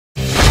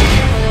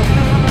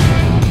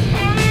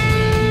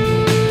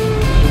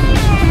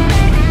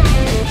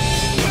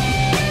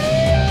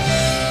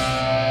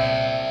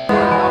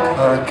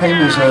came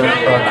as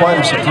quite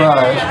a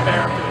surprise.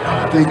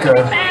 I think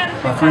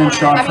my friend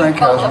Sean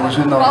Frankhauser was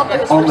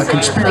on the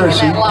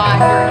conspiracy.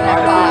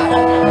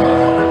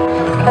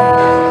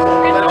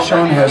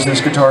 Sean has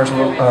this guitar's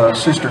little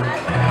sister.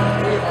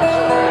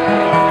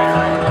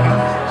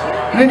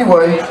 But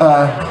anyway,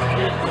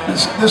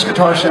 this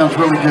guitar sounds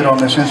really good on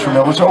this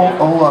instrumental. It's an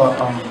old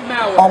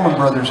Allman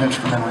Brothers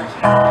instrumental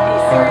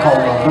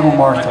called Little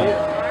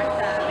Martha.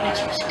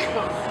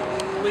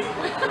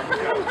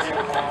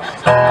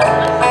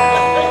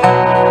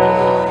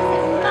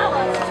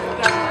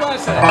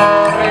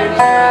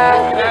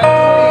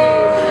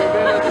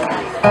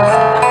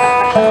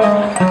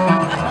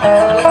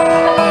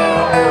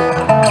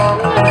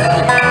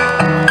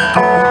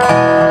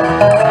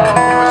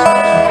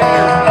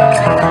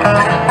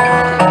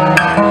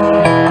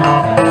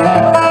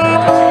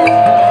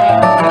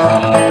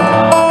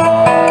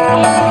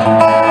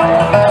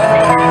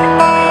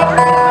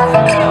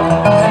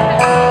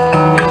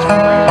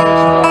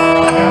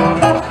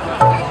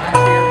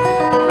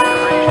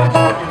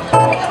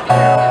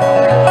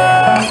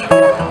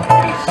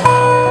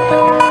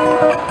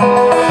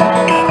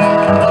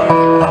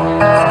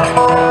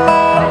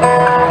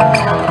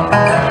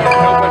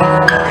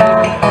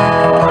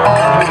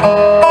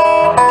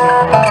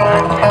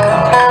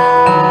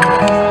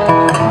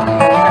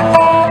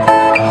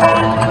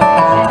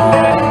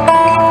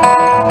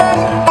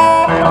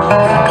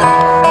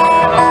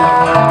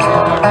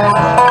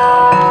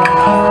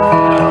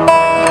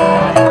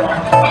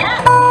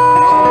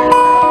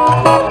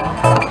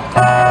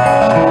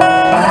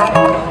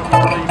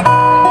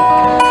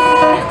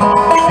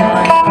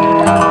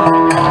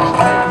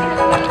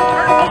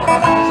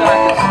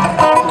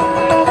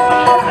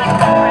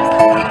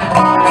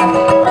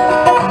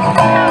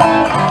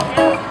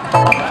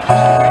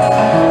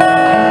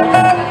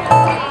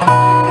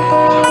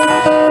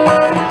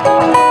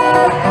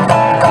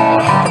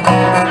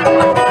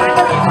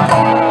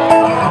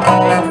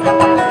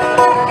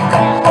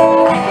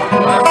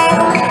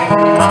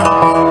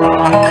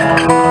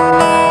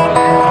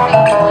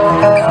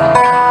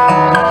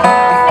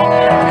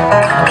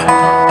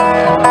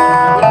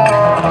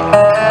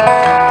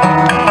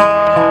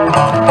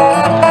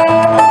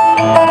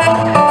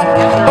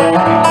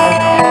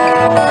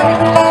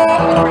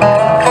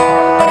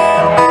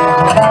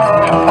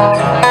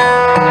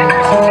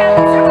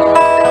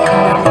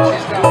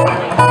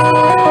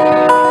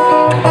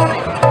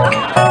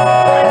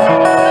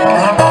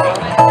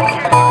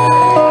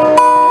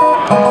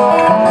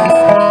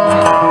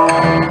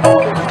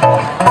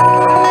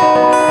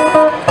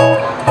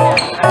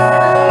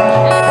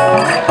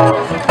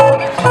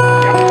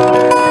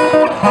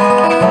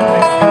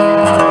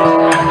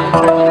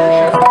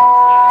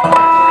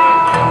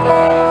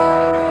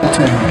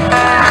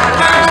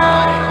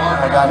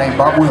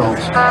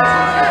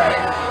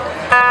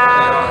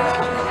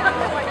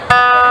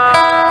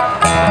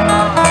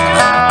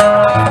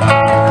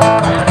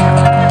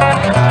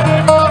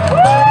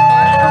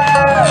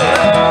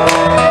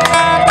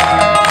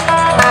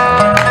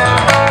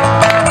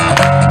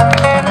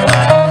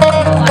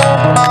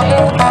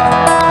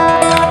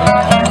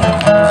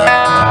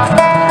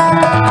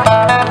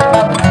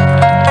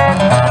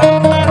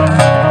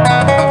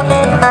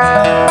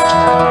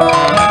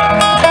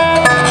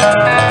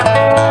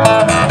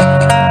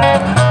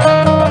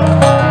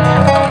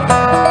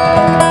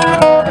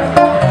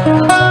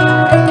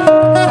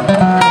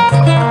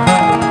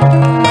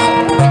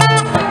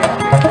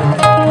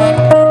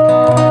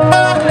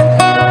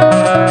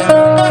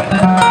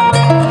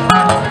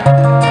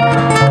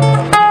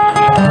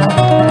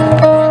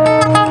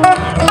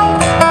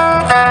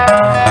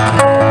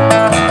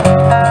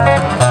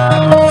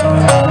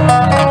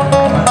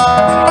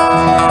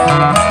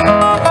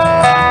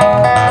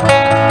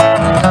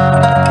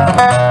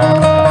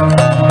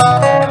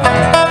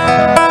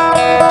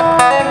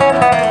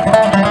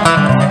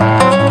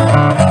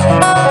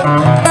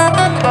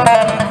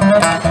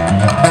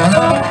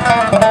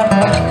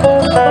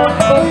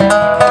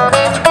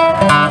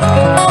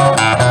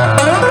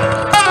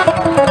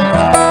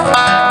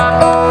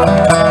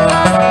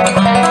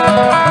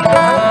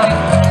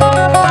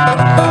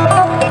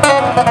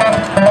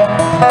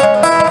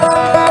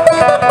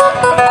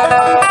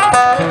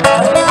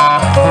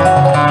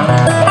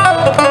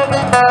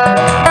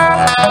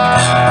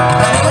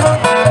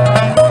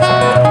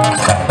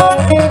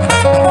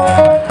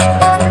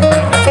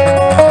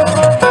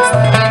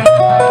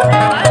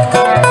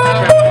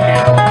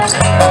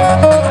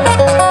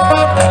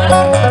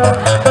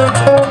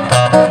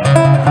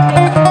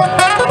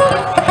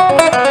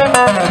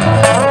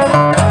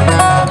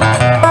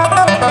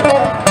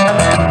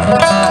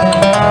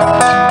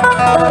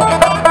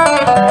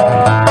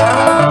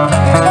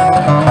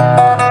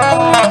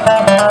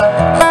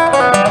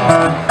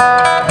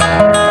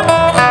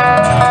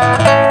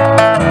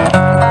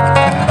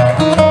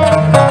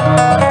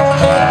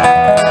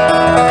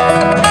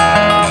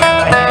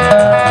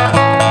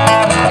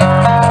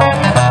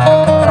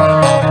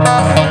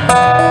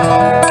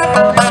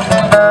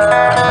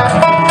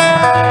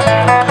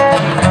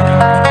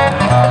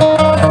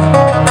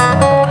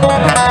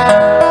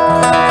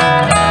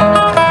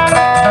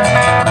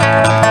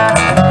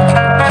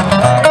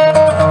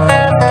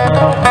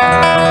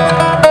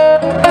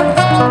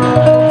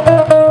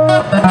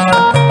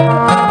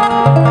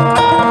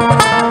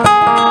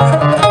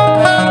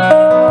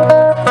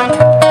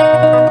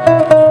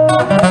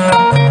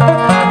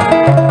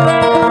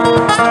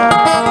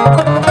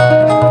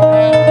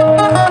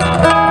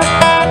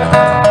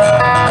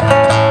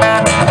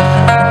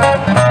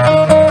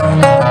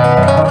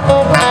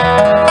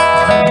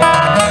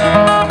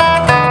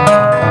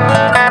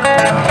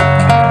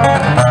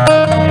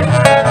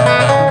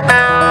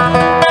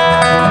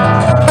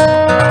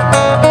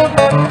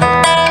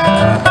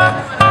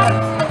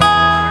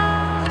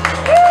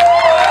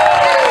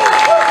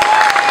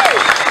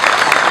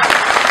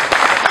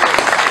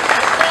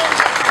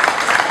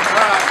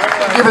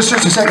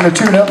 just a second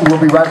to tune up, and we'll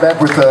be right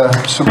back with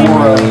some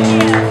more.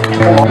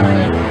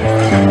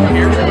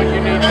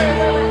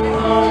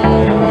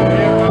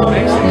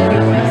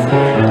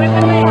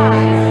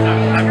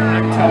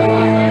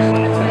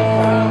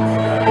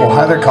 Well,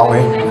 hi there,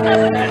 Colleen.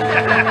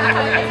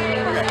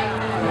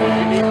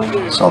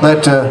 Saw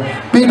that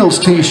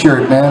Beatles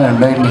t-shirt, man, and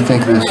made me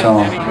think of this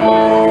song.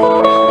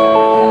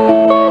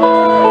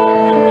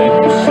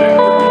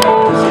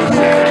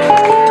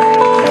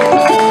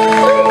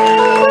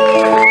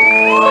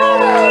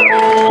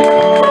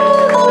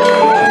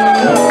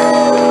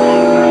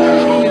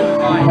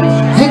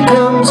 Here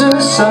comes the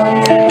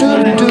sun,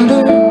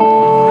 doo-doo-doo-doo.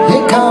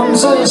 Here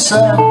comes the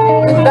sun,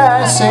 and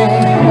I say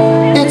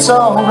it's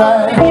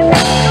alright.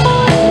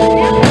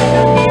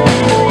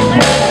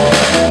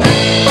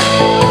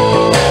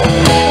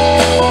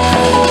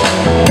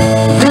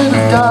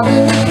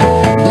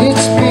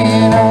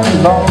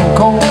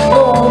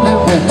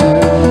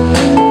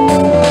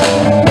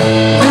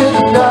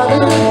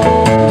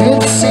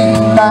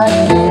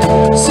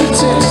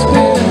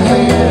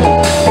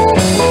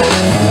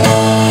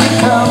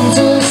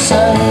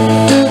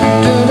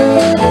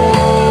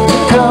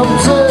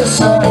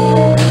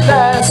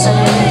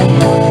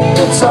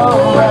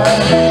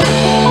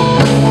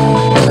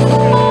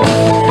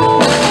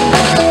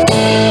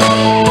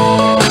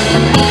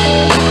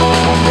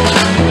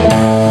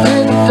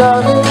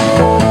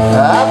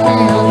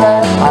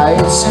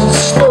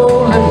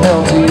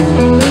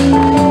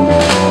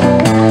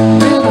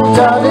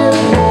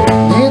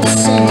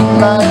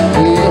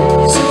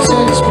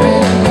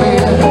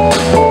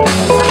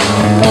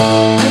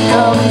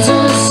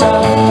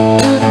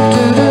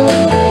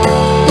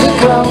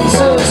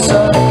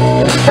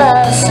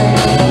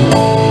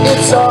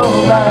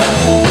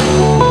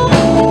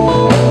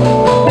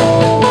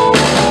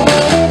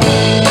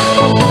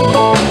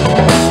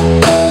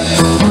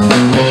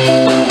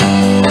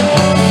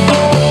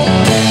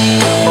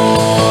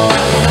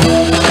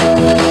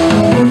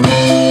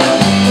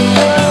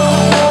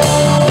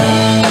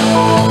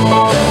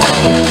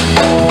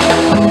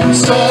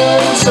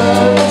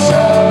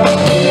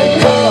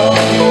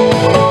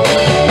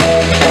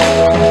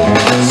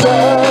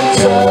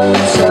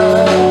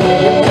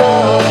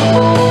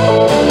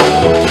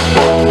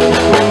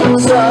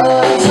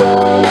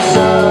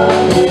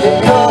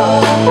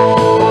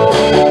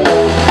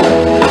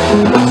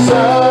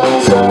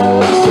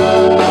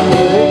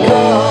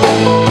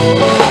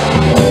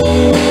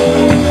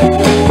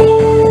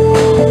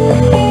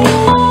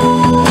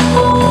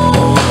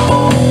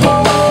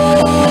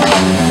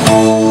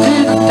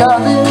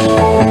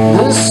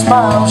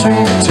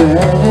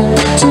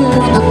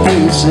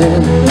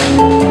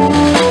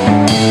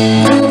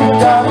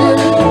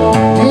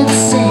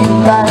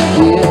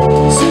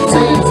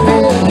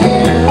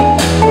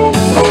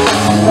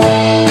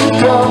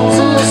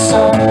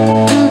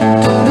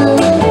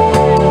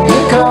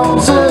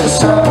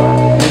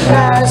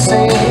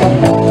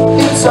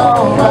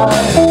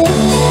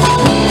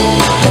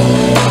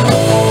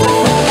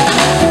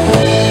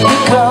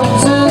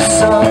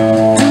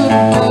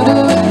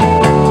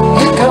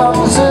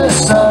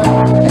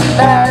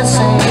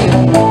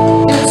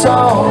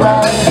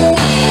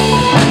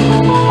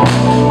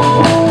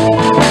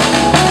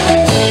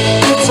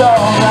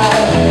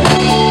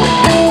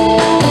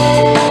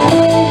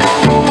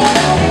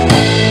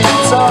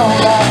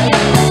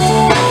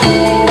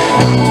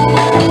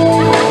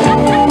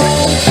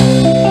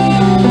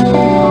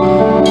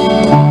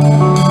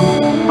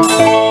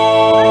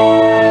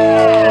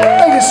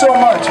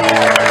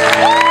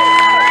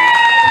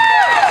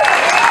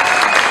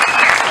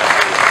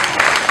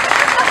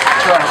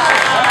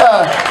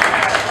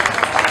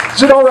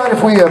 Is it all right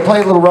if we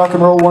play a little rock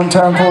and roll one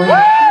time for you?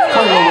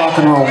 Play a little rock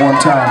and roll one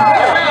time.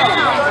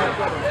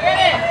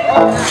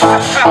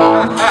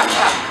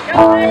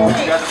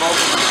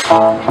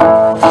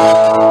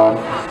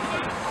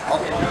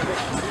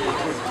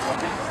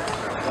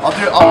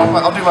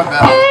 I'll do my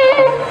best.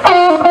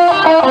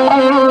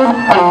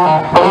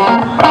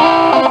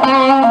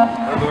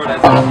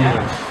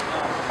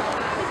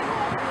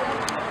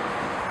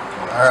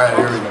 All right,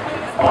 here we go.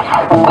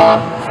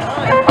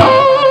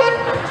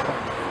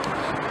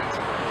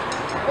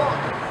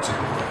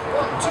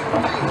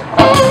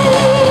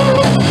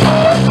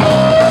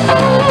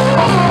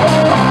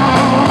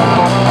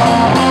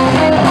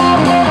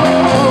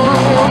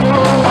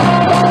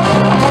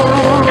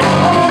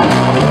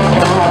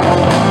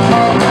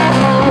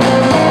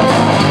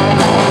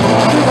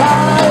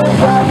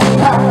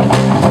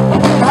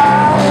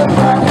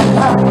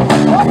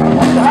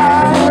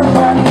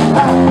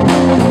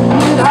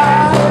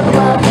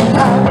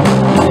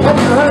 Have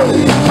you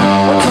heard?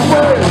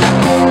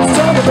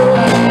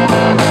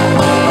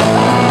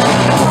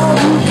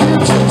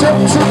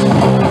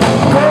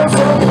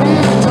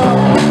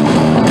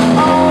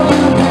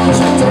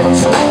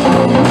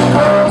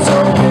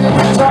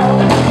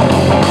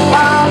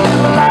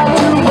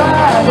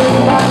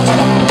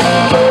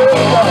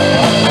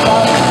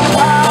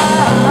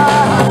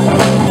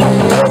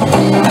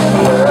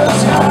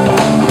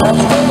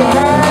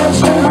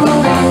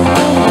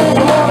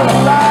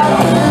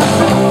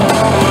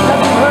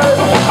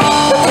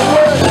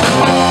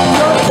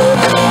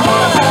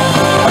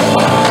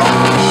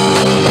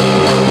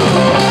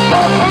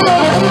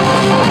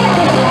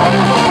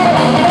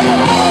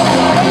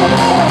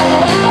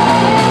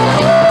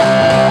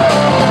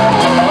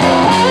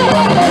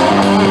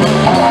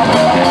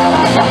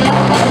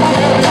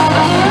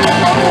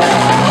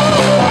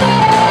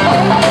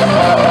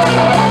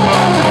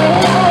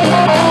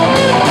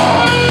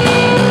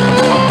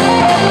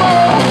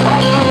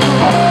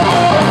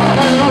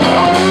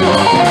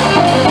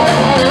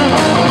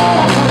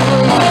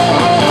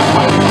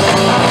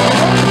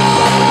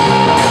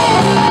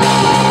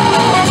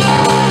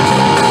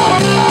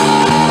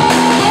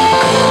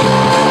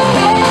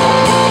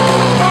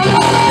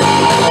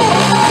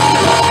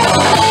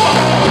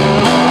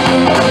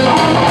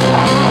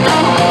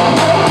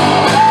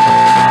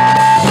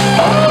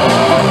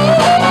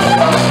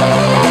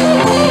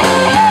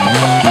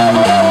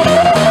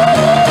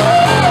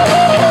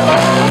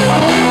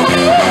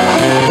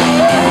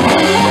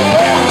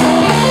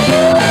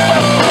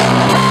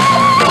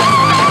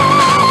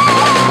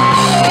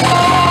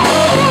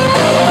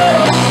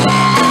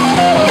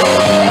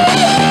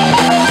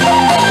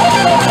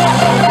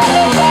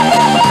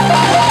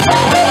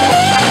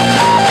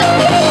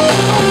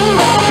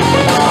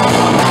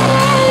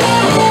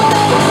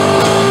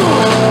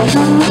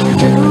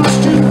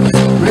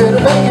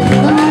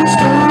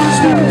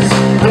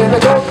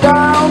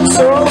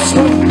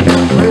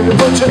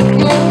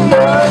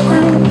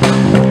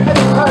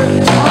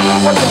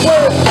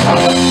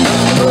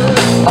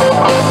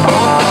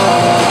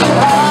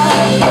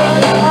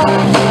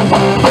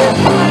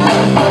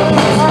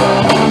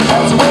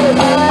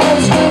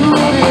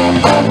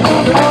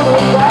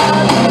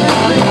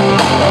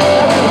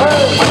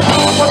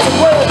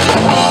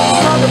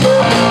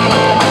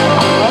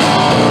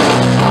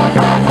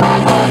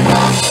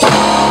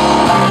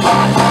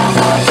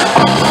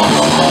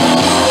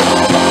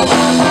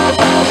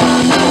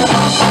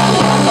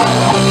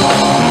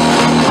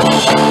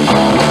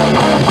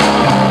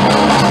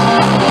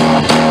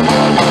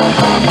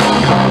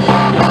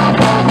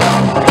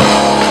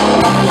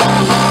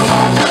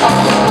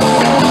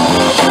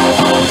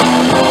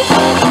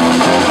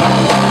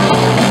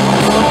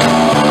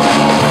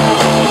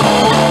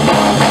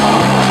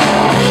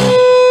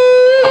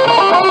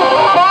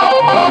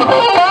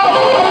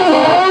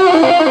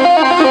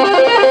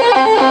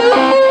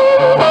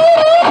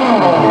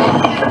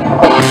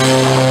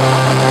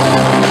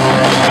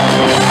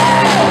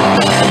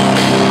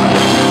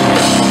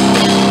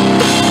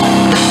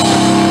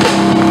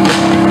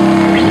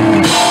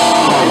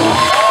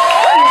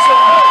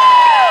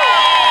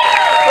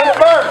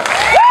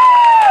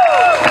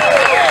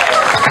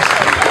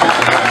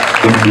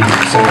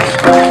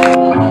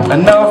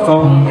 And no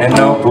phone, and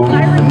no boo,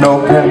 and no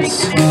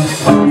pets.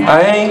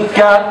 I ain't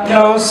got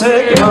no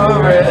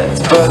cigarettes,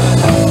 but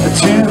a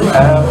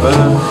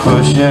 2-hour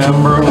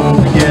pushing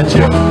broom to get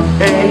you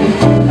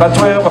 8 by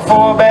 12 or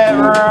 4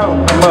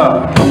 bedroom.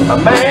 A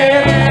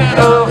man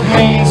of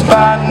means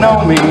by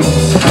no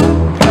means,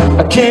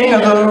 a king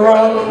of the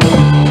road.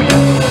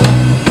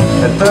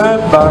 That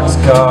 3rd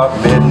boxcar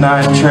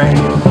midnight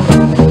train,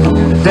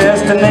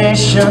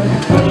 destination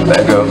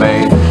Lego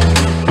made.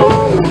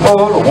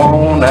 Oh,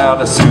 worn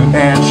out of suit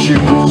and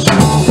shoes.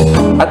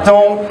 I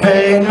don't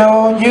pay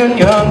no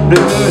union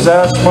dues.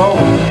 I smoke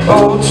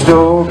old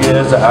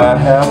stogies I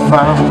have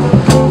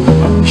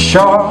found.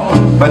 Sure,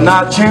 but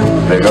not you.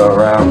 They go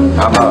around.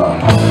 I'm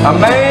a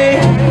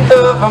man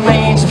of a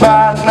means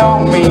by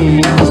no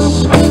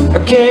means, a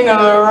king of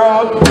the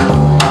road.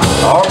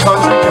 All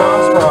country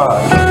comes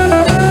Sprott.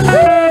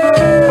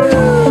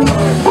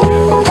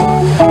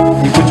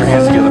 You put your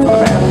hands together for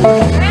the man.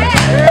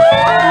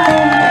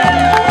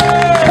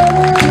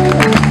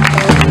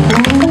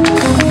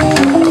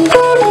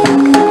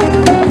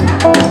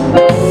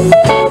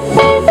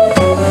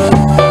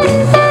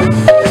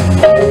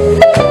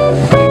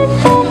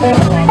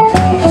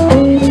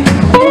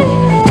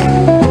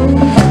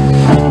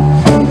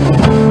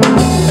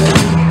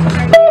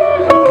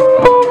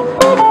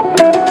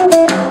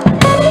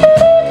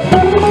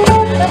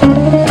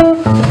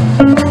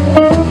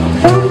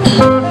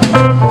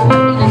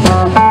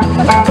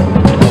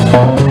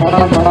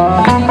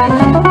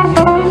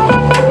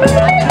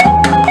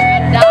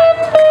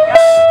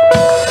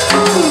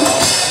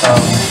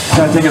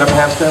 Can I take it up a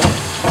half step?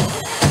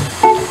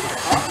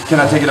 Can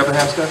I take it up a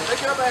half step?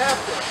 Take it up a half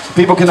step.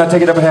 People, can I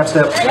take it up a half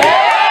step?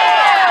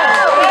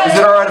 Yeah! Is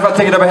it alright if I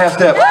take it up a half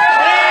step? Yeah!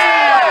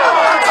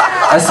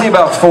 I see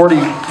about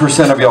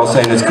 40% of y'all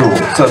saying it's cool.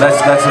 So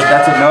that's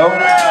a no.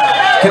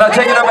 Can I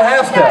take it up a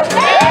half step?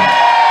 Yeah!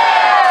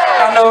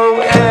 I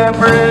know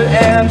every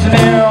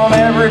engineer on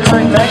every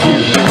train, thank you.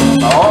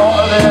 All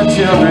of their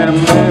children,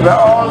 maybe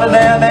all of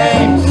their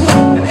names,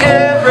 and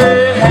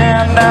every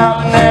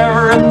handout in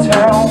every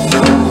town.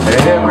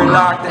 Every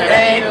lock that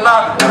ain't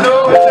locked,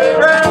 no way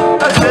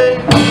around. I say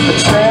a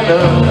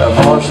trailer, a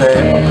Porsche,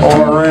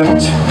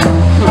 orange,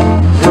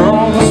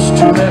 rooms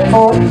to that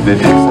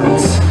 450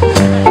 cents.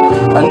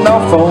 No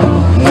phone,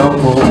 no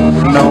pool,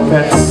 no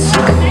pets.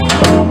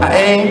 I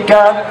ain't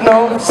got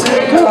no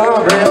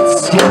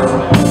cigarettes.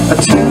 A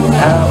 2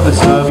 hours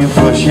of you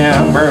push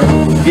and burn.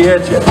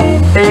 Get you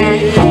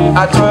 8,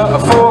 I took a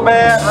 4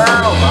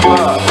 bedroom.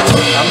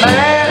 I'm a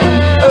man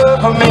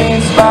of a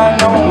means by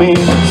no means,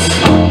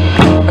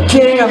 a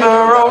king of the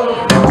road,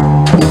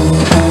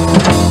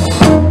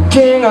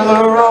 king of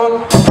the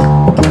road,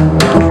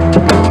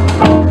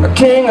 a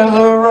king of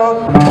the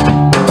road.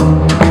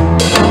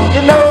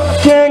 You know, a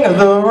king of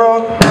the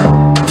road.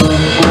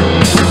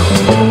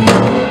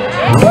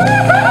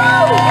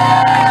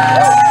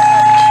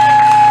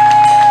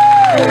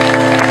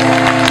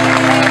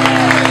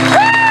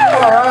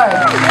 All right.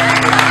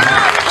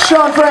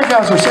 Sean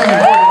Frankhauser singing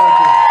for you.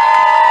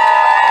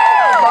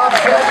 Bob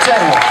Cat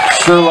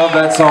Sure love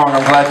that song.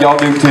 I'm glad y'all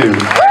do too.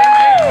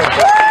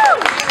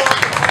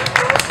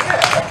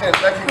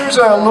 Here's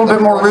a little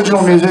bit more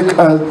original music.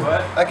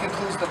 That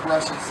concludes the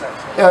brushes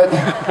section.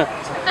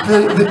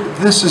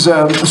 This is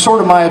sort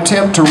of my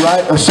attempt to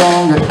write a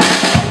song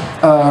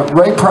that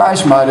Ray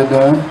Price might have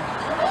done.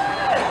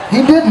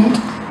 He didn't,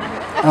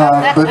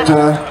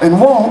 and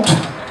won't.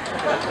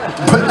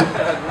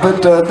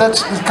 But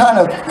that's kind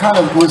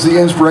of was the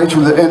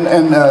inspiration with it.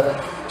 And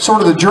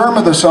sort of the germ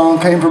of the song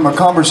came from a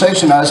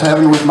conversation I was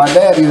having with my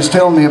dad. He was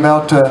telling me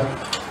about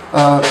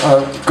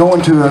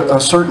going to a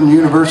certain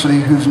university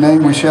whose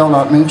name we shall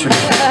not mention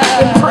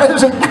in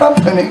present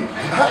company.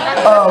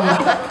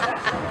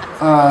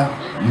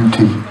 UT.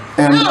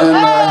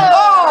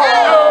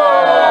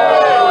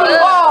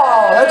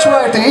 That's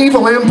right. like the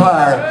evil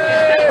empire.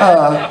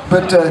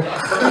 But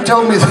he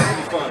told me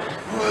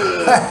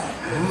that.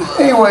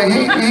 Anyway,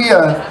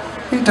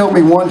 he told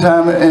me one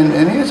time,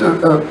 and he's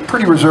a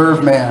pretty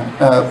reserved man,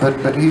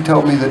 but he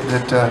told me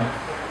that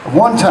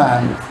one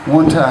time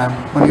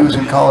when he was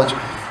in college,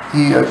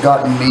 he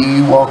got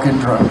knee walking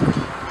drunk.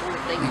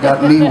 He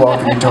got knee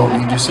walking. He told me.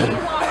 He just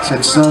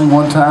said, son,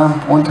 one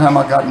time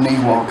I got knee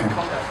walking,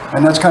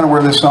 and that's kind of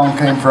where this song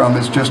came from.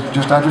 It's just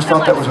I just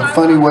thought that was a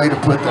funny way to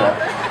put that,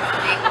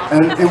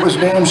 and it was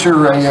damn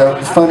sure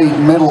a funny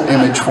mental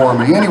image for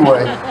me.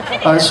 Anyway,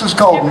 this is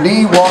called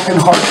Knee Walking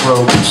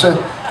Heartbroken.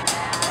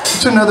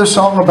 It's another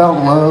song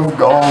about love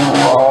gone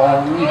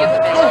wrong.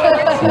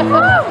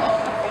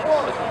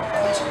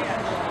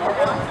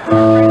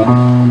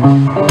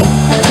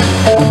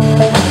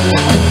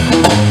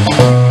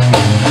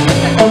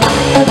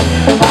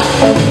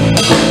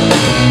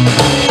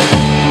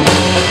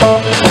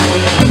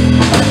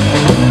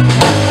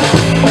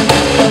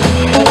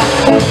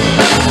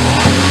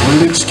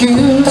 Well,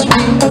 excuse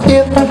me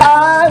if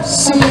I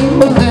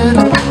seem a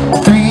little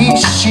 3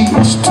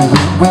 sheets to the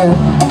wind.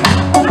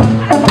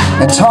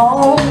 It's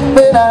all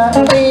that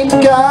I ain't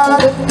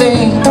got a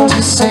thing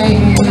to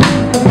say.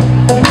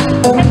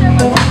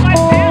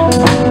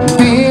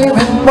 Beer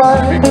and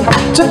wine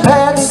to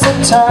pass the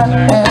time,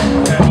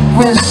 and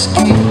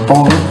whiskey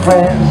for a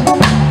friend.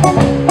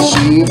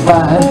 She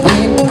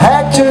finally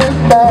packed her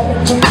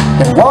bags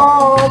and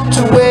walked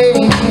away.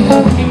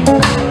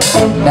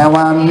 Now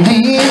I'm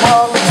leaving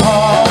on the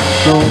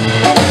heartbroken.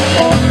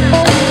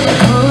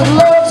 Good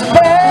love's a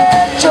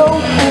bad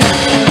joke.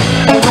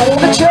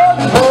 Gonna chug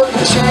love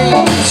the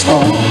chains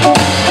slow,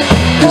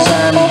 'cause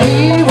I'm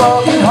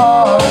walking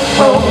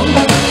heartbroken.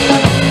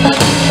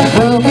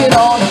 Looking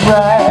on the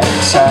bright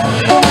side,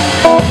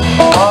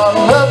 all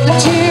of the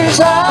tears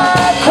I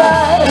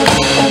cried,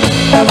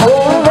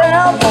 all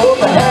around for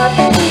the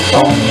happy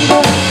homes,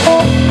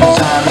 'cause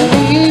I'm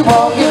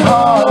walking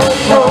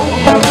heartbroken.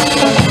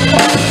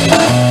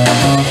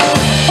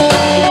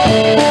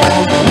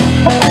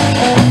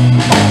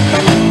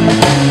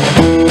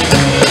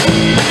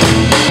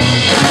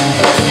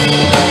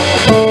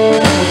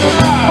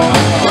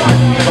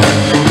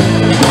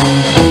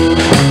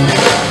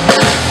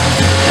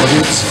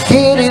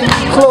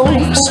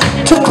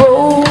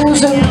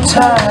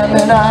 Time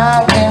and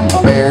I can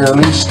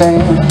barely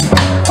stand,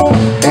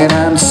 and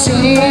I'm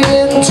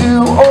seeing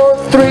 2 or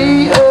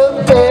 3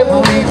 of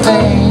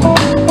everything.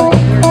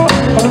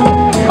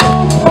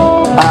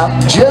 I'll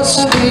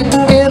just sleep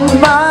in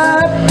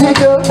my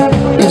pickup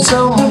if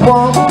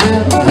someone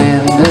will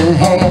lend a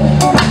hand,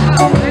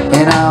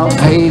 and I'll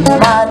pay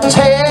my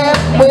tab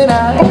when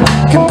I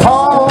can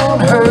pawn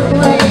her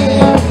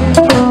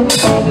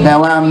in.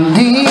 Now I'm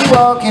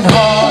walking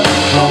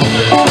heartbroken.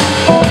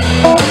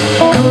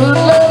 Good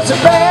love's a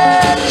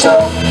bad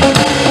joke.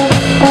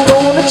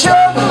 Gonna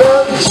chug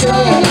love and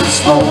chains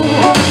slow,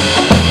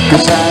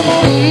 'cause I'm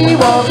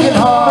walking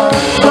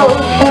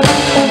heartbroken.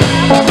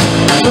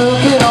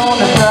 Looking on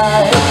the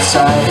bright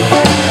side,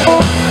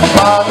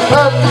 all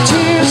of the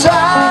tears I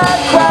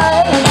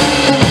cried,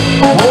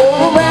 all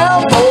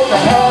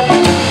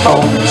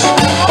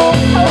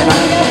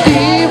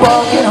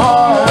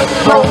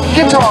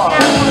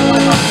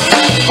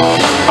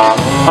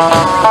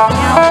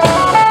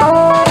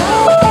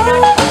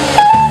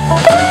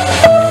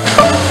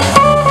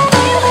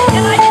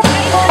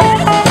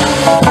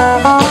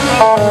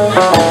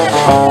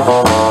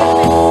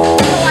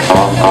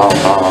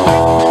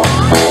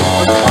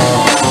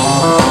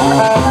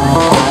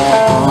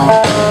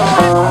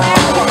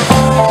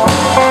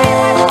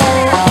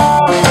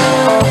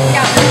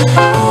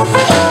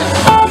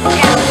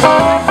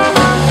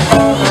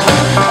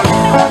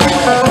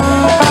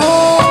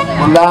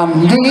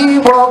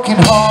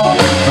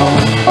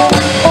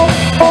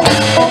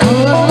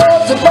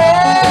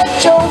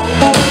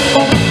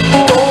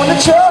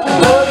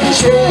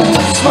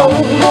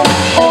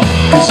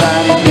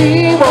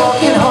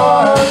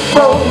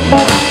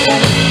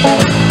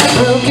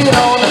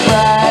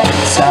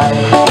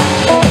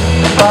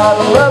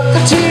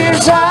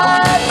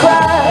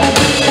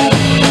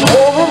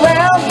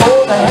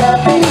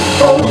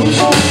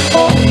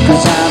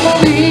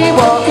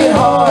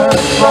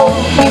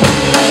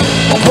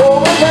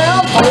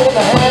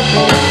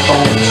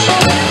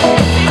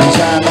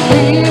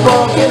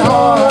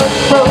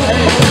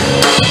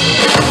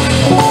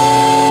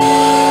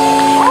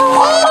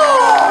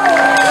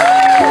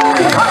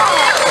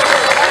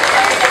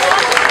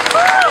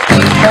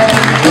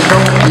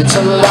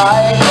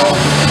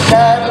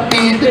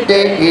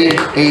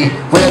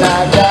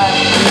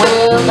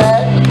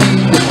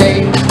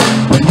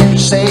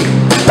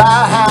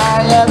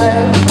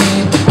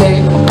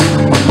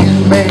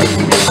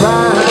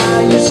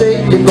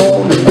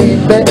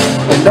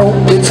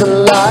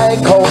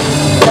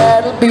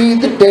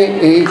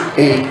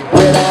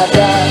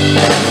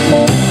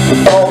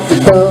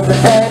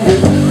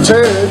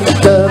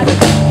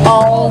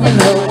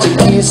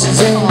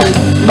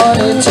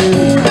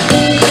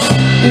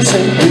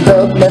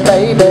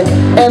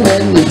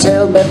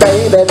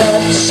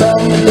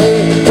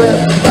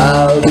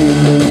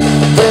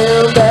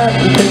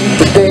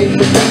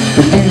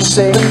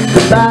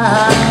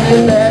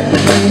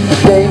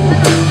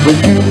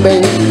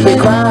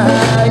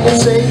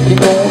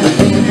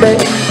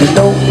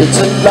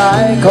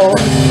like home.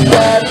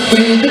 That'll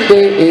be the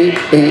day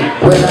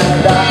when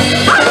I die.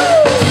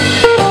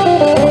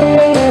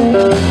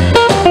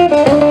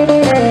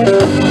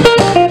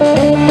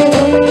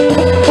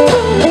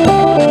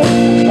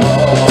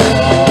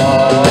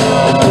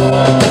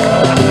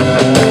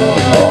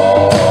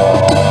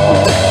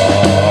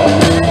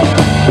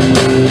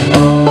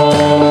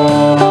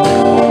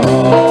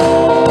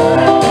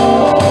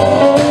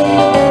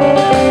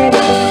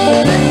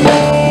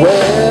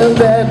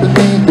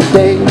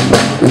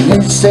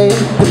 Say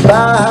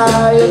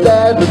goodbye,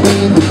 that'll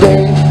be the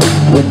day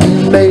when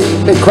you make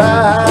me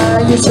cry.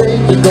 You say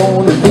you're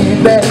gonna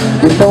be back,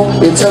 you know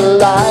it's a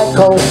lie,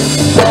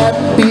 'cause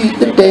that'll be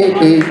the day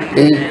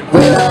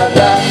when I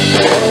die.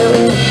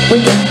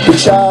 When you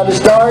shot his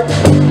dart,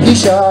 he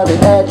shot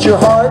it at your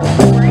heart,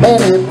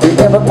 and if we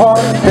ever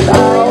part, then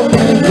I'll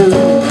be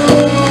blue.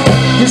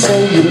 You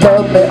say you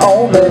love me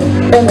only,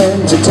 and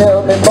then you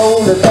tell me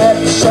more than that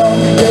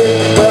someday.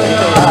 Well,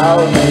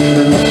 I'll be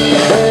blue.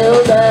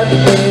 Well, that'll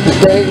be the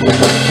day.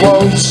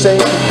 Won't say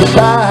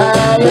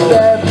goodbye, and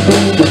that'll be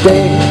the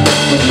day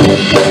when you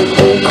make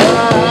me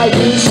cry.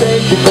 You say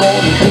you're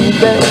gonna be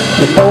there,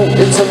 you know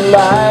it's a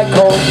lie,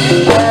 'cause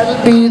that'll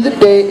be the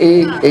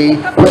day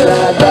when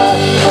I die.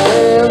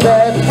 Well,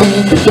 that'll be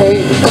the day.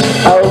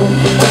 Oh,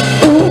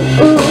 ooh,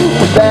 ooh,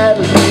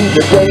 that'll be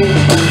the day.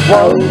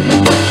 Whoa,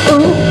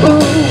 ooh,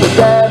 ooh,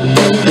 that'll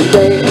be the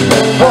day.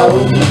 Whoa,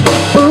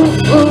 ooh,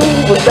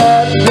 ooh,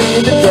 that'll be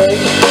the day.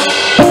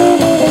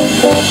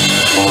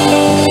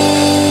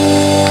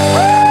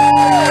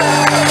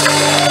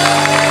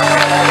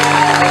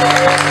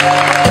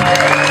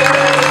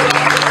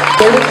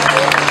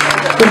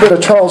 A bit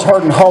of Charles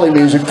Hardin Holly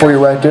music for you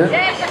right there.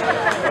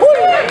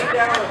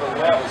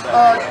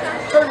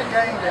 Turn the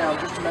game down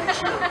just to make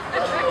sure.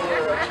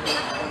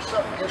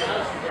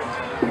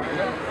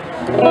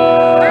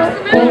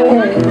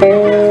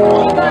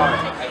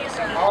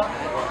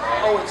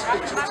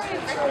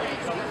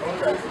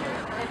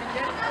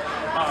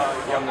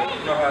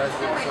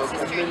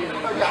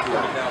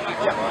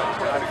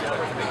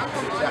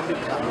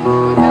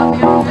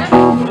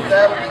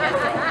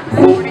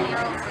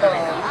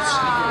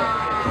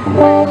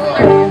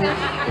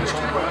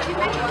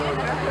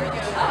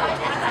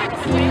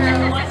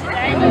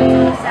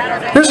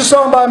 Here's a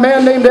song by a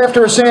man named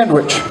after a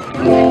sandwich.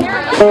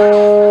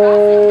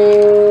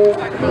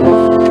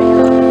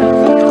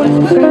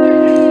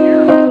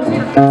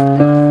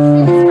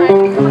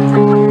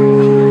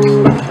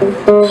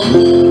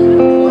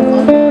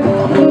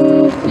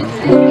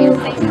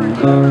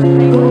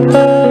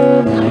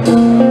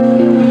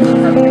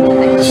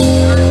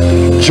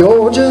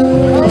 Georgia,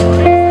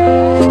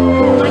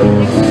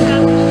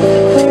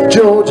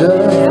 Georgia,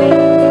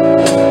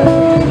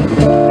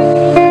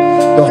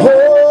 the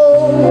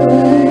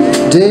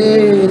whole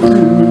day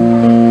through,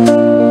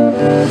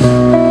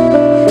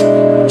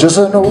 just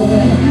an old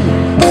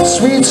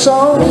sweet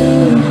song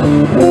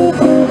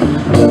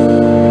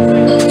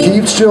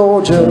keeps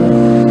Georgia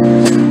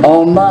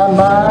on my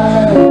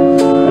mind.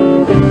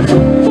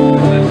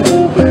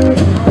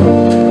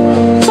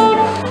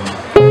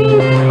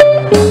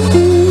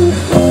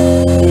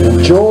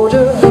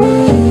 Georgia,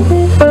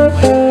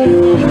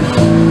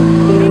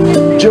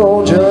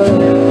 Georgia,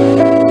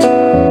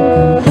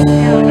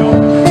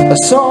 a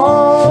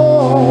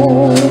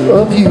song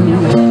of you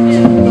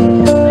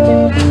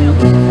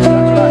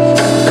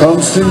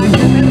comes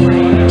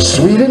through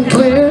sweet and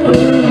clear,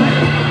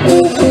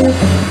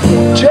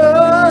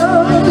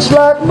 just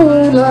like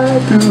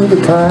moonlight through the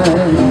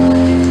pine.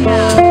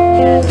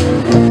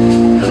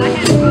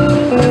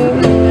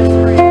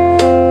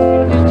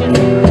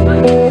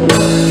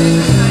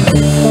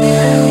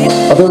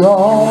 Other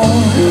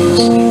arms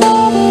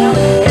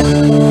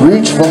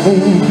reach for me,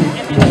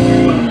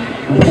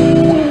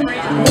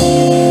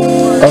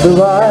 other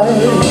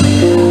eyes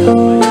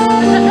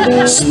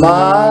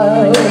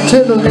smile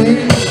tenderly,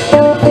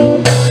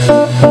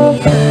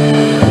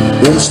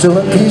 then still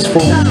and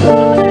peaceful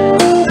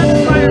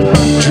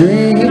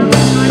dream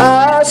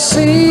I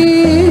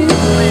see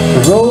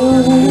the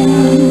road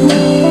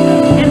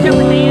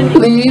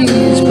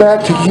leads back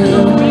to you.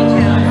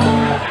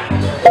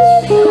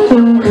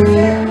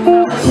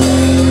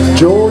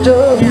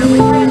 Georgia,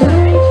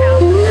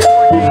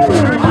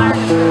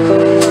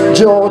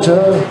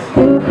 Georgia,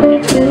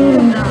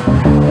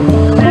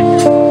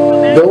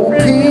 no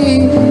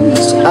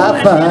peace I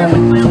find,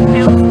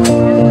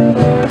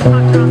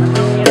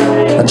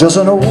 just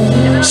an old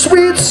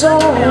sweet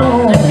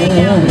song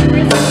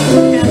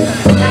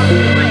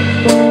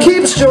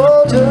keeps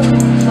Georgia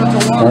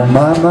on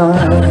my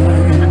mind.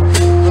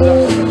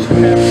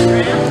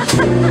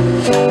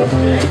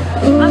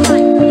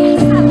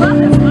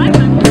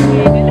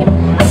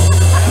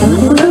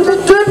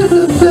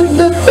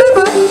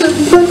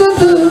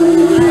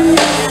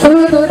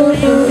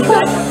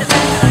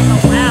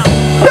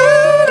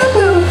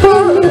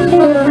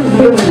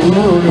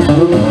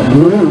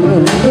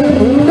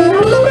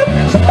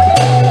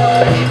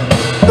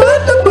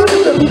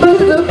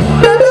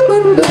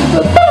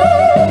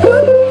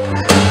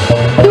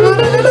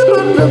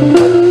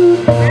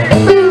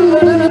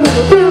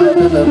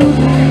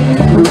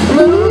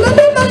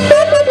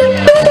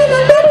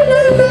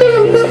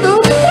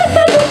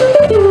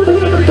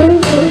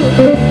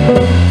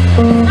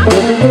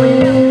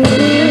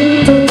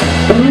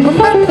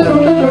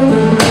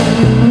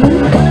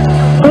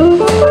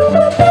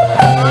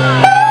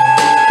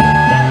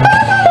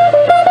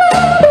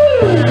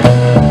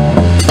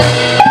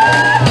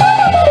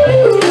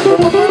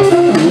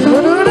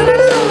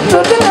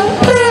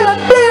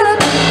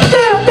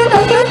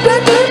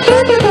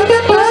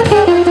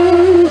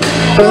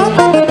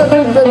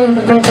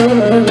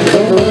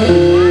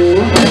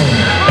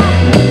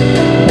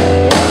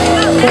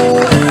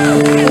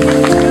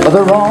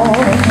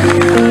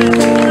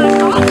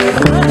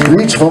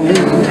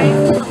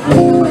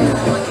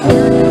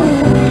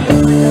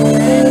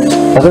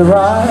 their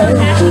eyes,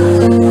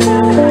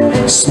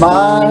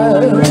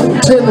 smile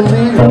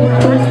tenderly,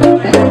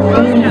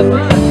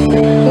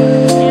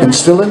 and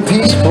still in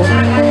peaceful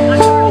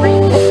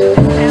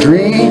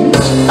dreams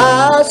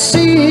I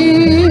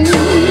see the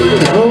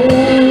road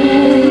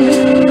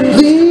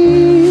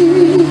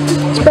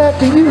leads back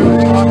to you.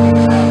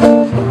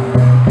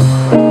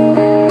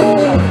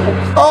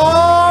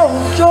 Oh,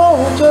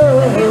 Georgia,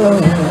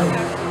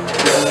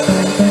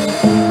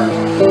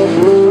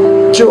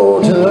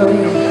 Georgia,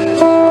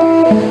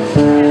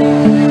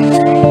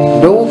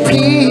 no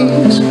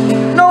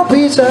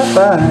peace I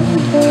find,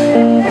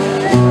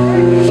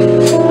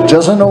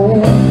 just an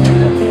old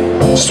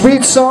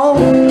sweet song,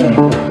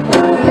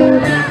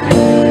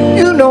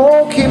 you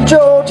know, keep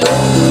Georgia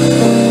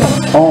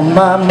on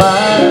my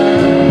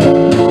mind,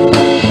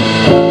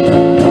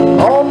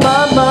 on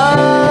my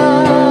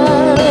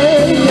mind,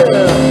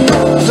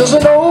 yeah. Just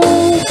an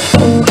old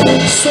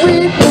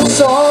sweet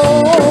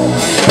song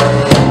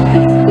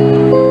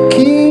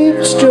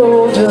keeps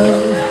Georgia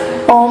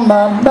on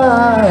my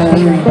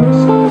mind.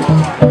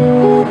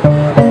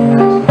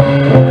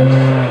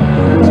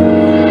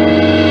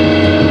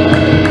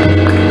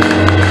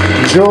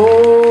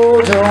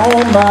 Georgia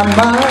on my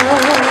mind.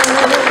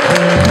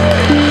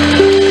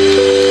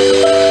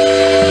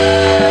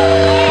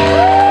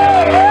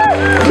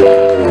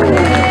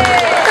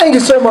 Thank you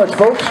so much,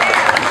 folks.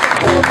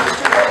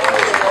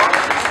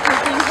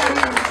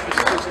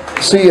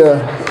 See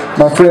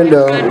my friend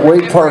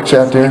Wade Parks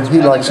out there.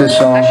 He likes this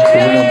song, so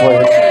we're going to play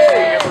it.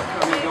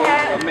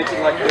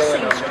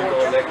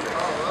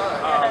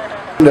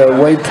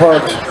 Wade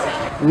Parks,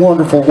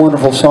 wonderful,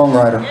 wonderful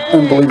songwriter,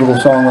 unbelievable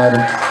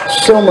songwriter.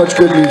 So much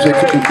good music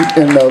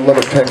in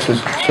Lubbock, Texas.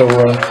 So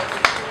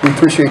we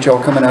appreciate y'all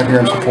coming out here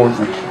and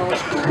supporting it.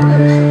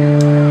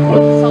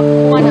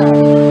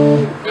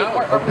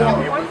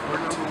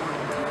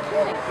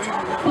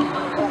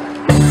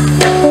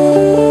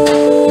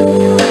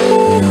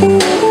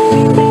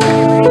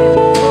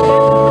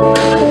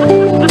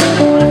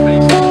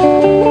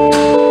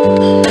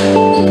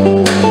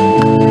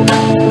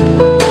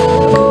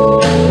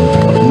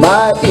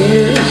 My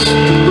ears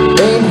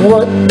ain't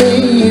what they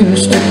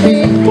used to be.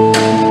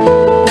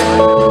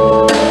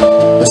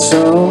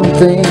 Some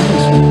things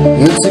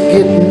it's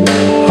getting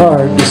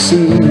hard to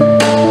see.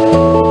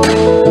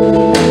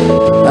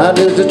 I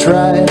just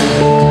try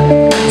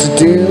to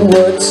do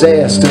what's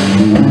asked of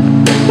me.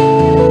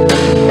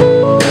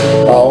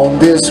 On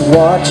this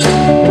watch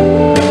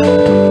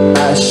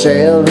I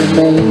shall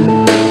remain.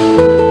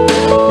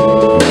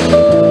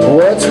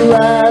 What's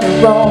right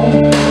or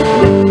wrong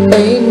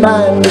ain't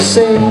mine to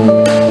say,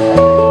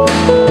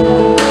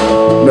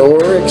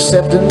 nor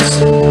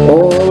acceptance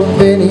or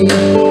any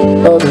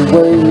other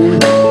way,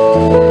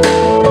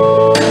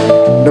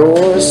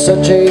 nor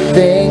such a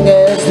thing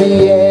as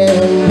the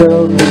end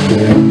of the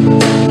day.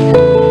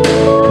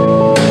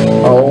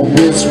 On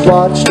this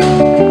watch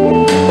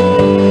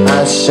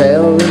I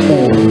shall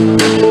remain.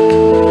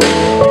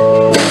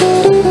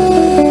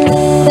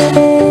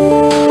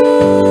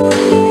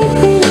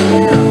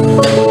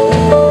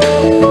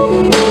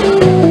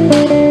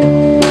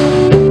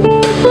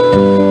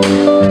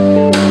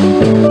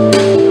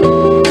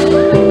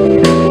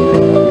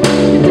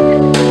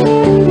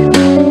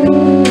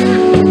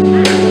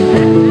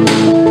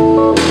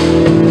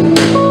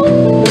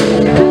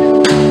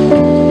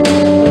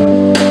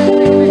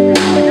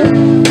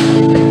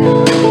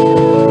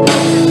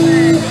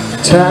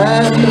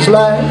 Time is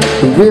like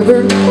a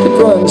river that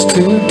runs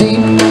too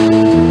deep.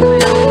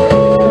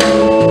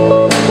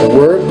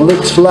 Work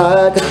looks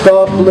like a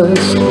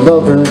thoughtless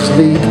lover's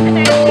leap,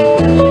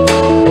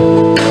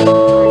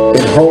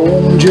 and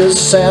home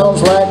just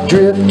sounds like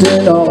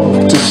drifting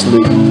off to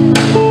sleep.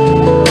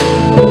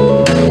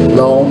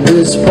 On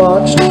this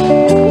watch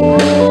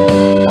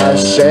I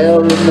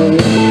shall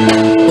remain.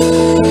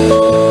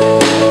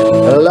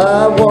 Well,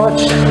 I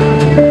watch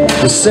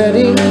the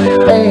setting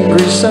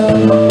angry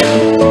sun,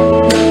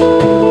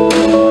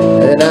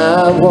 and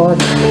I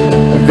watch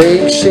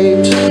vague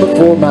shapes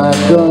before my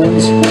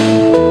guns.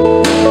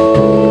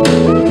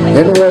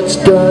 And what's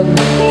done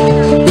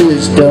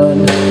is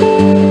done,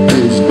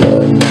 is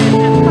done.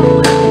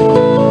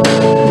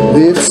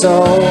 It's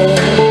all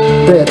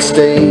that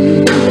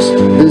stays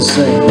the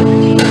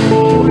same.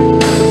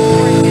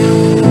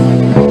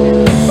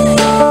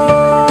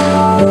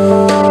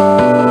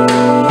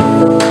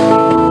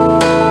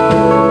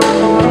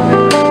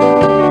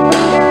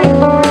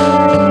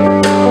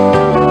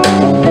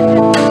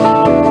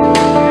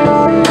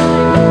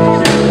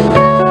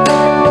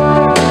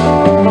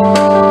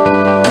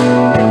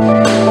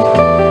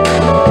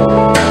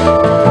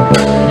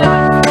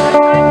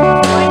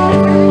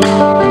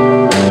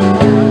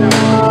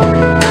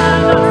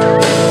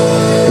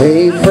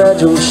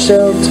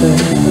 Shelter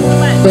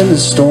in the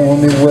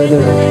stormy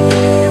weather,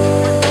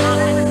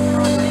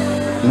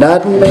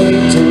 not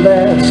made to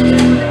last,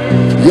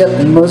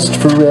 yet must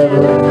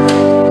forever.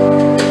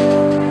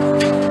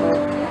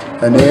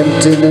 An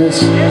emptiness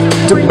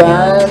to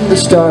bind the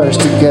stars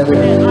together.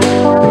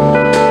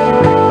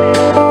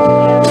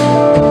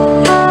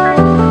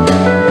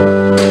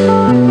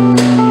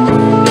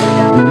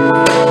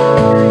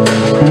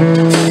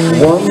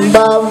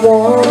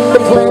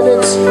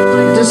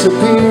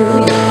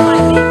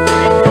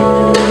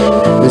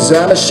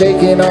 I'm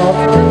shaking off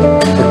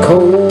the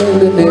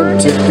cold and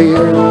empty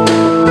fear.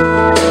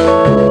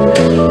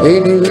 A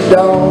new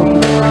dawn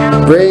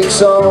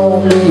breaks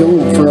on the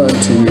old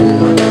frontier.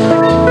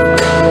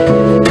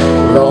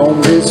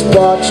 Longest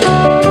watched,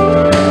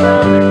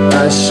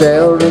 I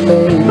shall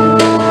remain.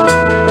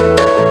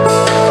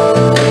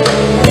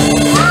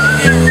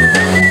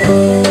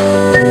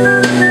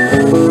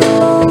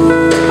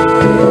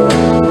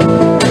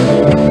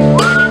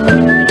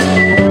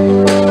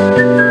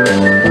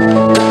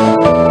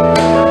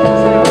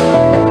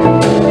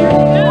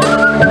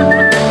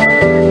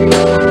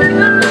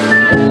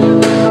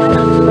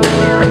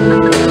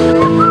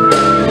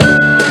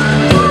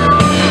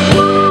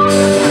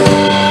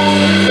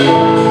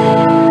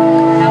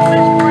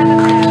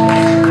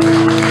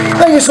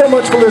 So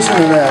much for listening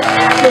to that.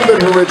 A little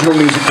bit of original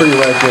music for you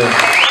right there.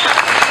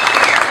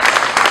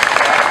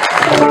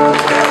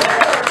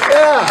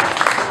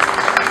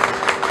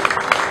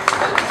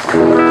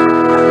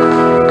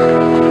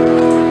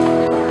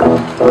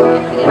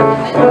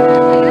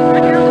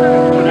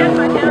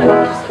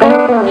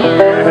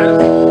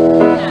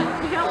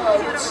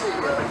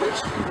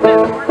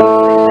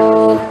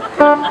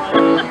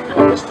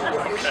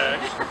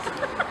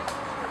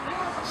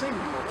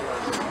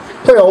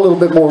 Play a little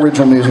bit more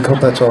original music. Hope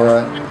that's all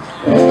right.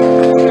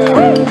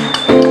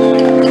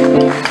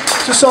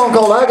 It's a song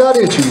called "I Got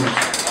Issues."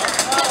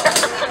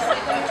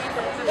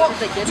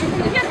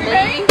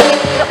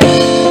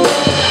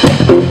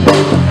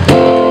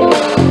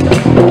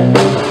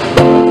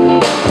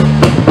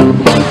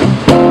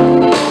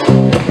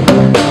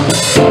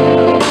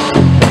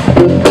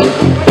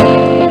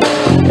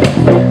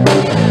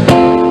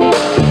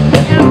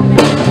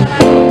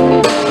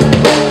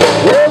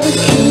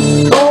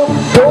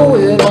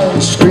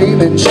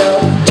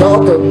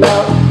 Talk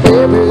about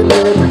every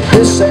little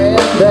this and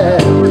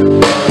that.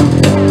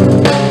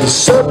 The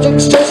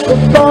subject's just a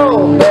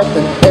ball,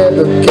 nothing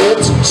ever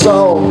gets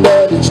solved,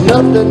 but it's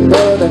nothing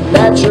but a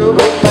natural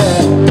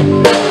fact.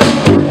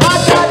 I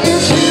got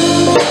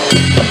issues,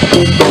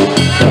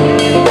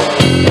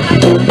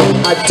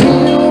 I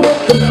deal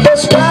with the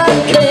best I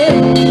can.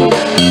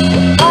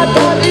 I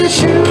got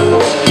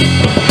issues,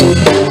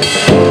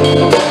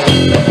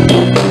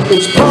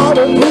 it's part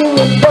of who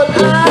and what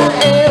I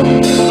am.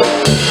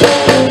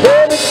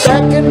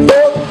 Back and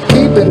forth,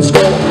 keeping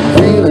score,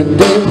 feeling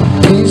deep,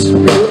 peace,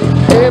 real,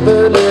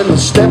 every little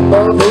step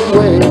of the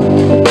way.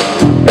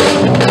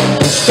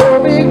 The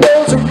story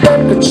goes a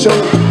record show,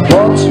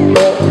 once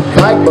more,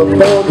 like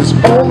before, there's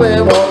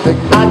only one thing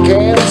I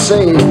can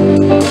say.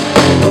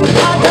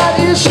 I got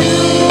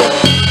issues,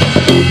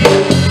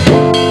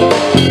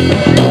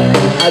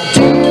 I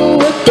deal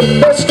with the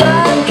best I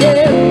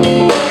can.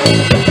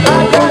 I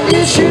got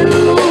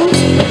issues,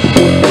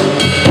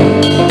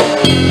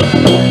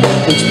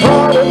 it's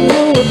part of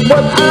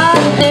what I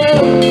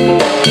am.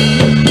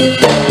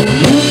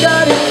 You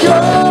got it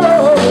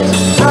yours,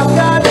 I've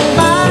got it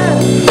mine.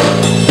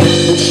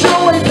 It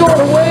sure ain't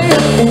going away.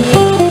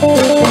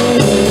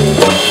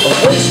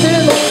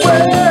 Wasting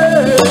away,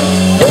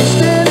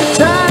 wasting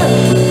time,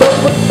 but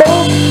we're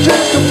both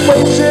just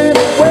wasting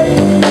away.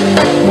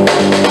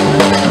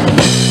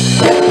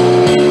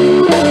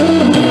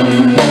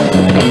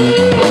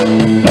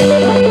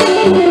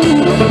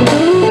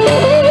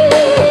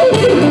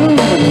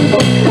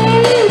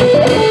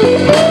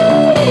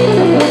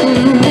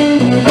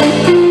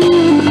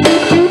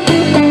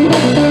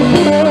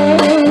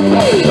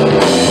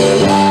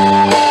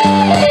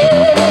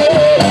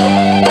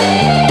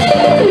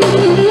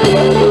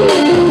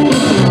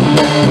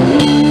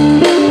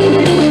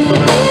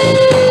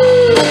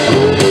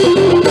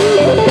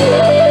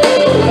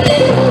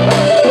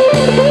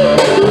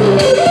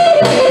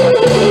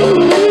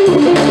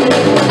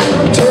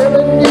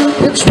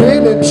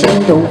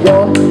 The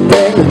one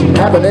thing that's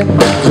happening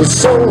is the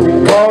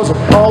sole cause of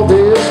all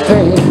this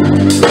pain.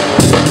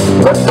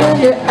 But when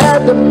you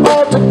add them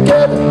all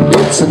together,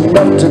 it's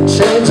enough to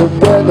change the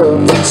weather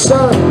from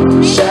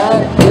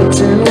sunshine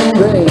into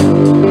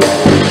rain.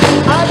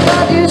 I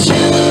got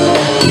issues,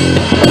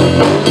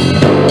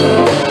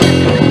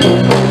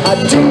 I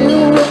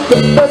deal with the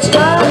best I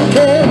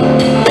can.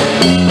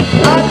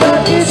 I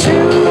got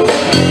issues,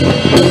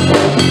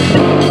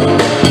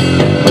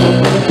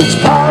 it's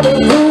part of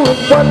who and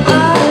what I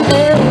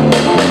am.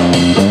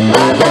 I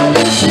got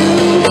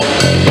issues,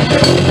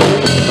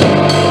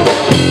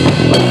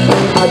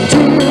 I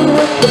deal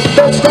with the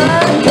best I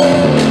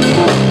can.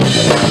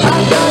 I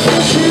got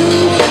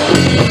issues,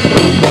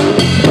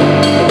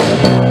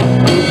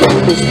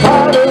 it's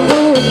part of who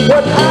and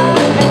what I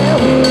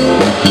am.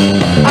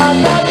 I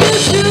got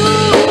issues.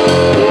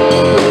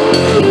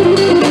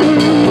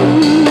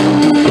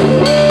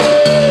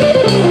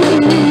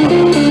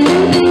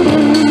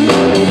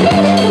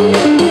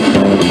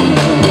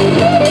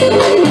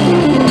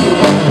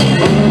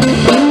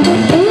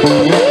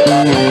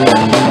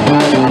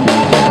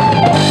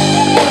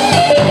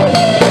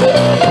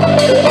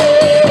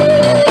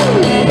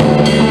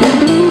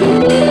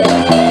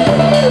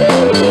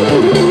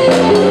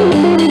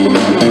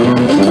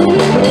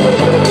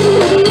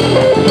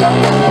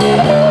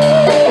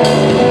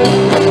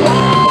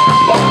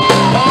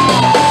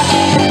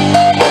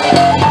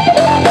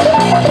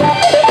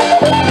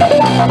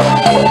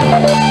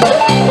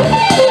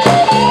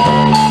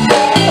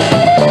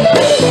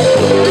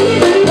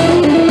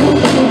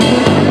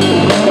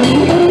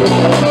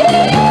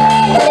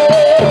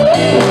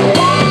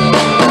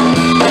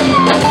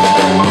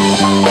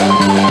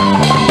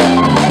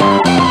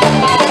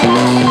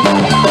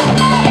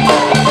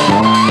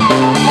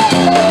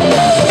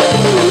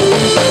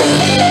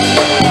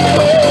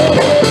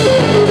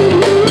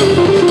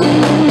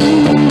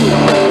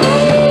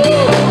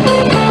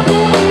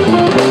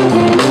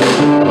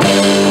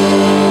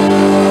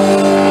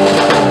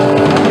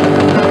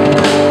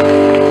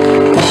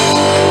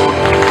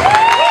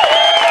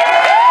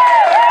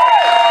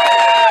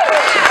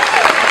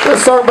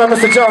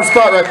 Mr. John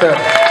Sprott right there.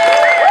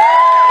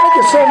 Thank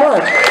you so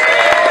much.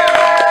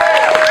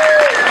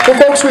 Well,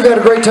 folks, we've had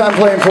a great time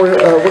playing for you.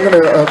 We're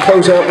going to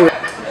close out with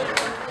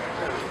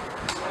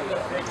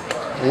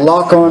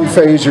Lock-On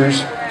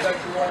Phasers.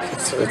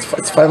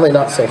 It's finally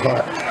not so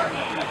hot.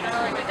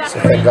 So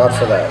thank God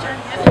for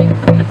that.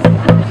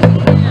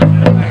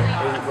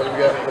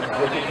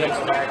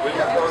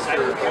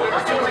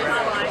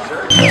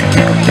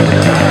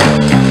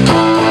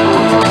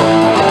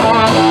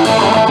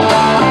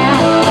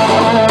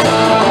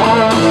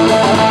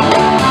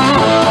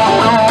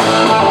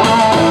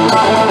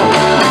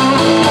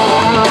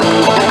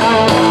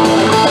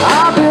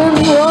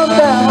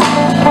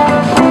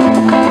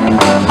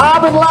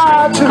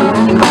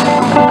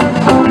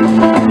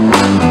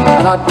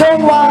 I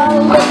don't want to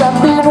let that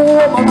mean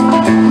woman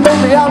make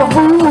me out a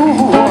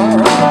fool.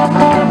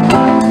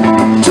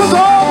 Took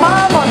all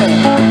my money,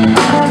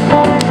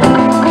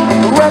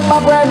 wrecked my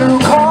brand new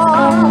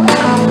car.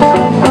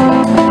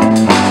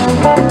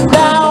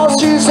 Now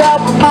she's out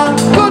with my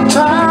good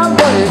time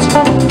buddies,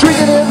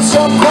 drinking in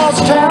some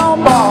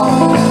cross-town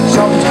bar.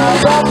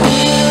 Sometimes I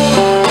feel,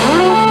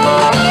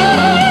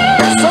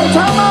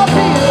 sometimes I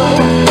feel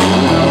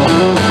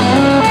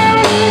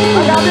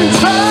like I've been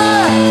trying.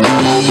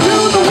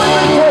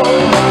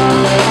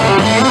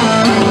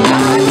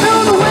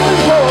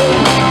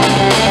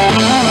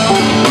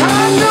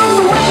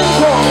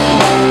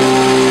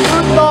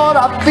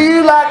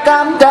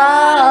 I'm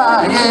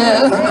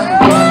dying.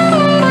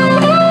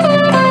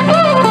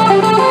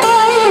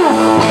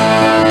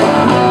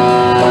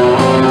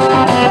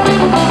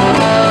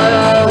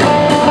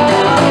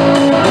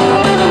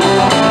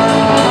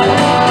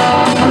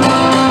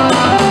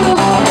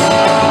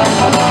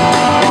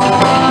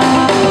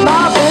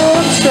 I've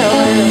been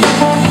silly.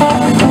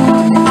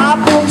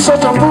 I've been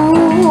such a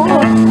fool.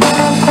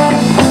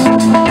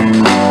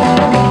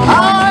 I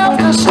have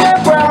to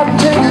step around and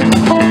take it.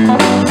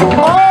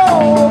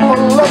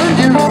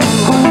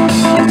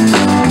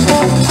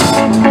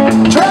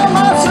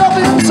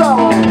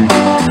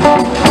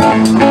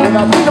 When I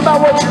think about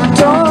what you've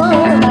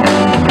done,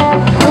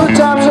 good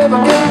times ever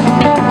good,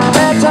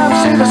 bad times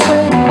stay the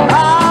same. I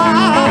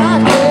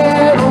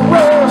can't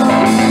run.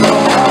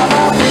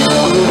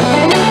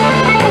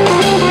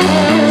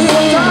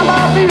 Sometimes I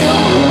feel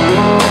like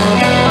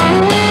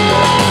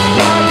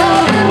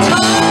I've been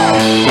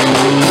tired.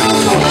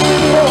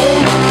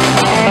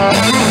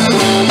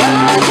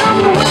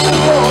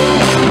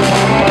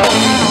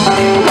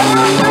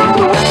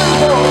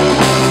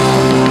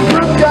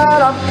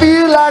 God, I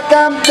feel like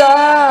I'm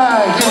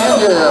dying.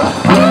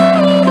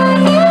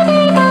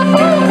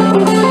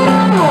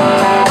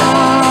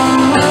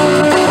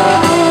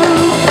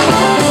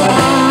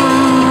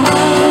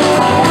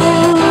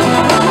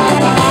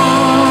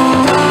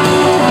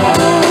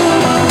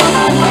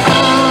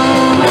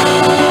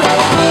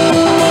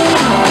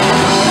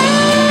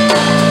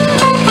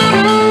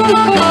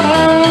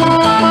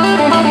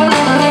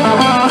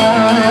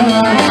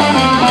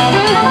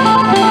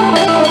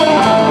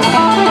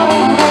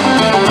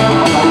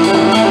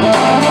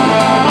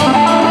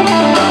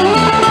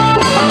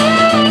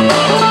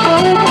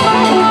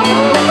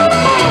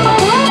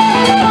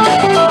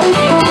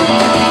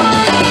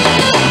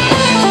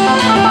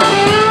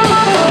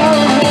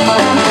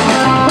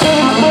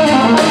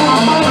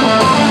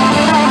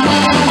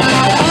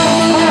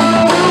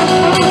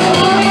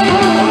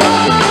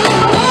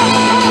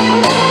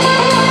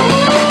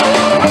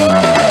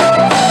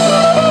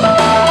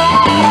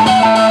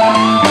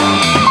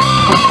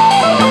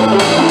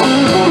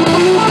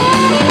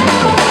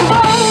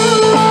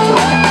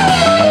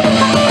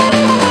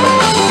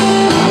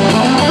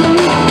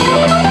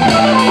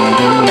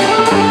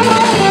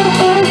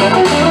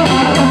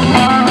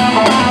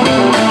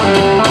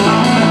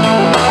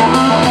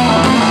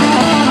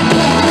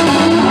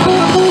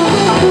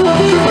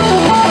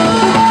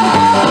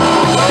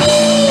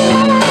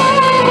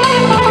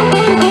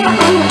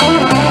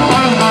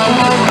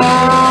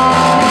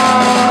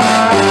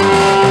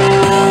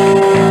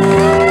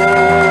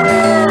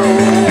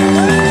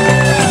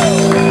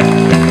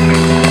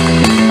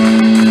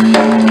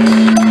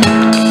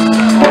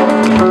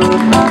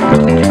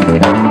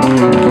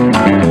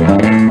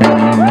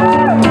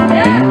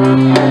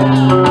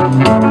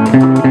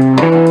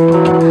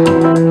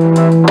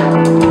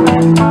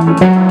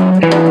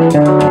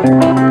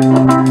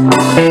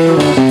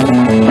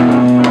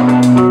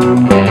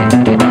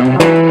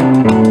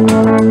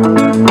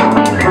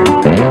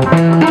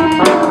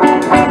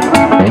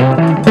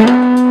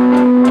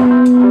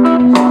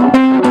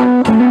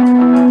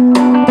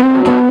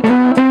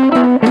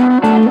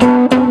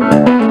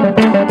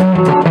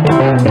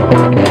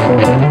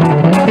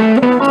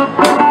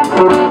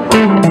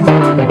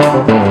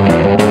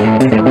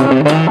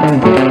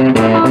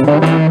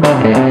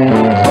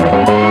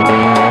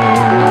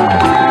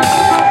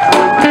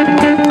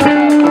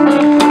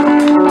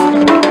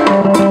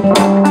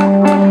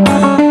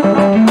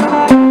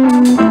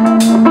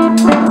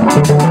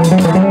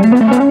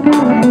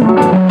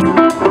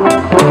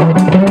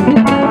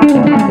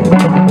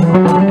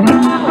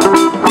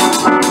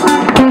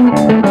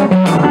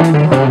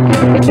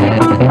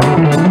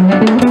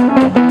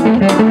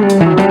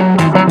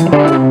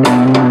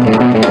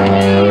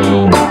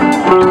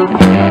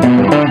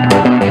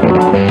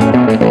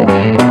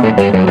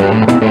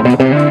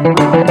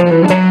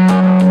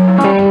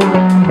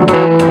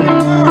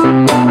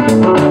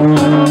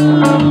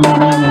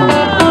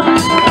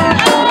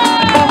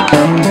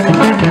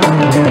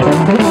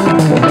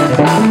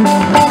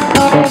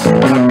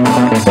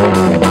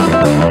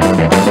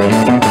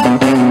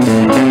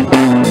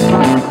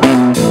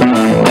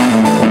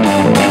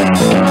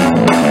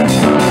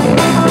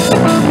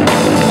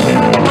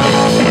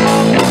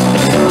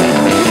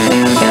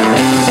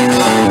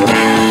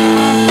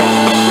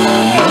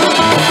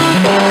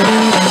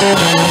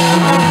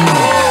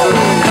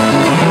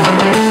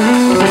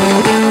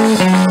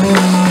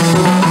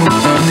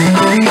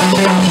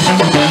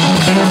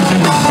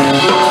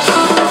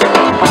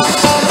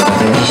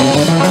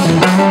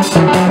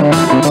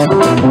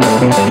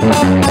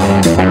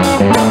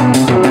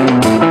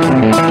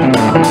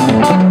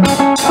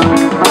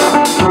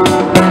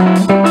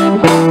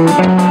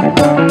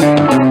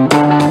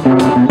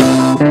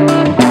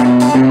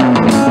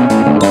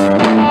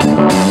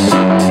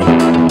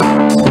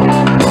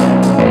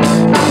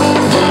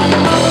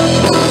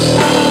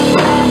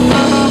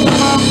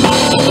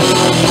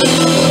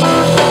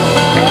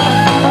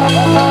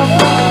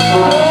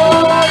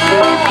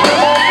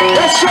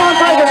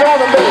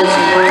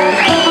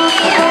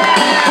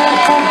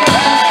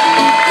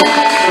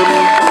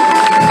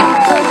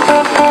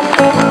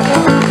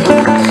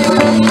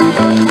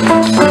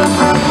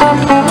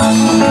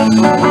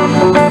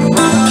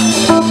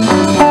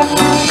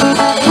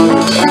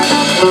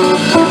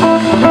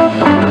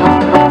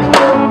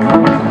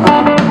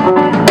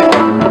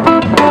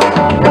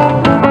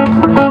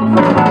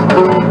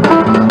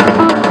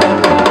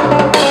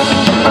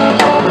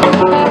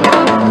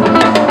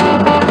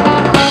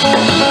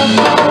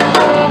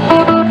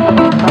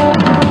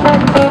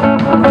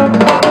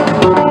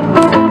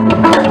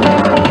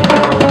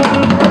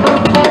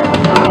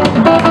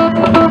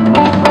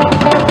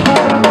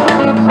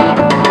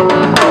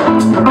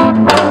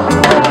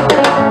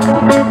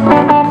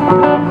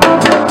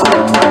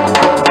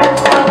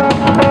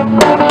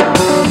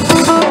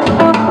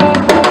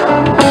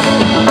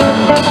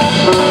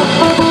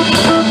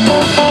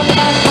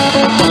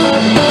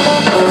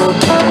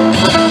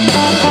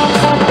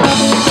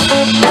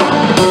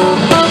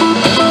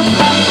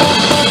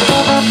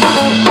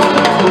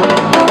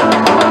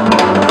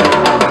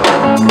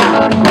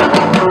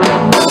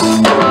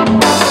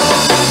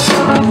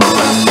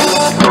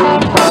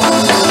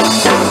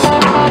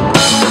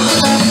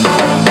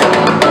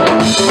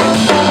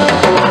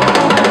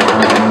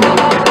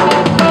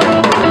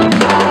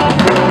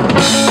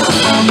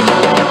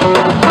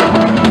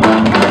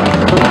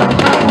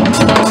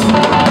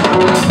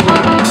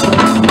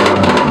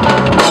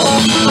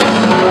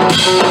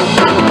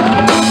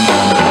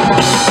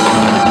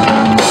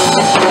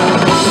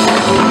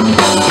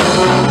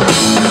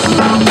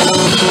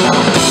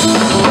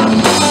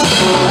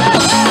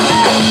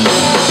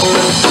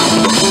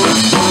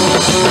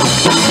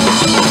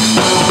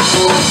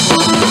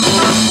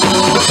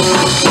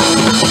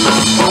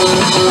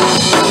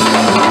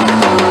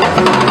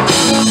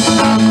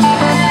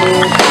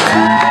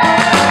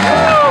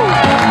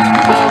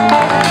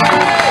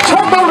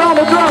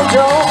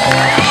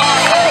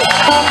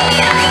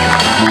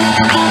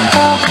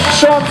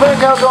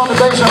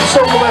 I'm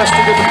so blessed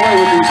to get to play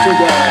with these two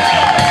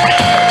guys.